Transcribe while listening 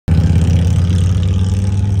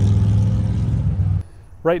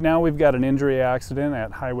Right now we've got an injury accident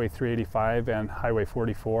at Highway 385 and Highway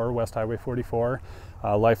 44, West Highway 44.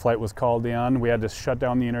 Life Flight was called in. We had to shut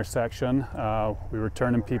down the intersection. We were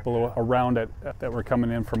turning people around that were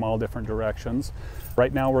coming in from all different directions.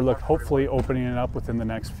 Right now we're hopefully opening it up within the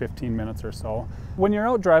next 15 minutes or so. When you're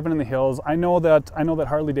out driving in the hills, I know that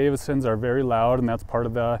Harley Davidsons are very loud, and that's part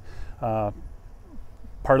of the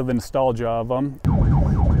nostalgia of them.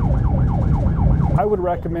 I would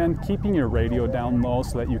recommend keeping your radio down low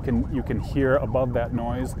so that you can hear above that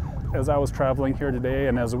noise. As I was traveling here today,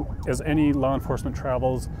 and as any law enforcement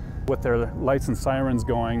travels with their lights and sirens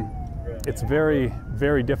going, it's very,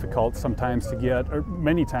 very difficult sometimes to get, or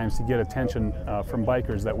many times to get attention from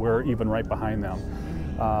bikers that we're even right behind them.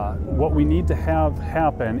 What we need to have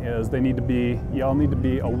happen is y'all need to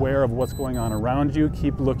be aware of what's going on around you.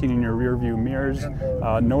 Keep looking in your rear view mirrors.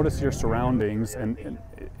 Notice your surroundings and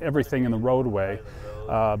everything in the roadway.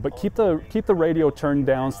 But keep the radio turned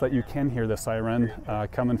down so that you can hear the siren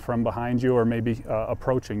coming from behind you or maybe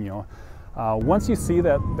approaching you. Once you see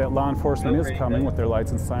that law enforcement is coming with their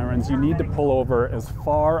lights and sirens, you need to pull over as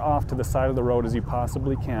far off to the side of the road as you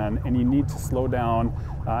possibly can, and you need to slow down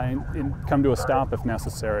and come to a stop if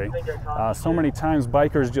necessary. So many times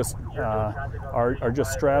bikers just are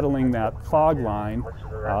just straddling that fog line,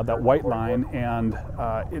 that white line, and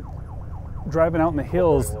driving out in the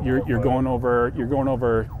hills, you're going over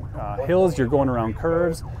hills, you're going around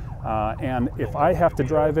curves. And if I have to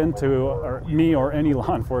drive into, or me or any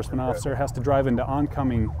law enforcement officer has to drive into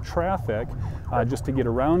oncoming traffic just to get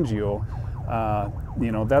around you,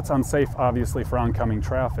 that's unsafe, obviously, for oncoming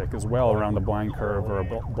traffic as well around the blind curve or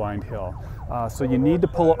a blind hill. So you need to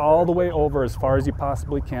pull all the way over as far as you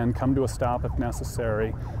possibly can, come to a stop if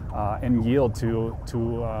necessary, and yield to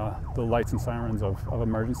the lights and sirens of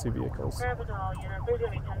emergency vehicles.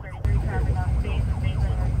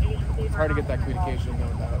 It's hard to get that communication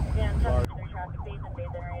going without large.